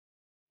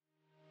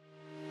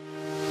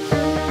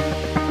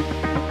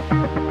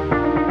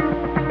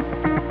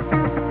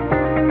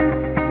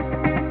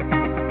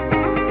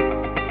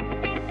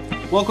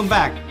Welcome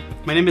back.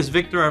 My name is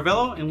Victor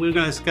Arvelo, and we're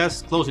going to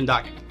discuss closing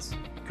documents.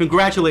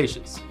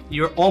 Congratulations,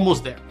 you're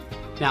almost there.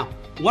 Now,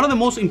 one of the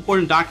most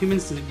important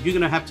documents that you're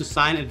going to have to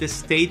sign at this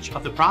stage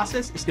of the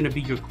process is going to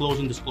be your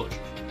closing disclosure.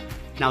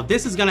 Now,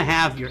 this is going to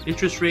have your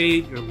interest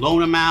rate, your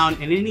loan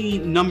amount, and any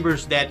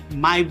numbers that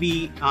might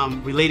be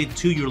related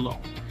to your loan.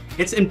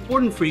 It's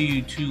important for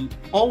you to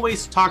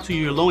always talk to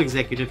your loan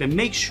executive and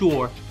make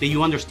sure that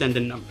you understand the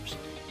numbers.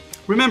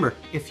 Remember,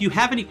 if you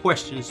have any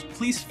questions,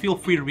 please feel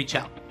free to reach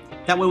out.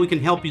 That way we can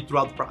help you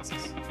throughout the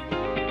process.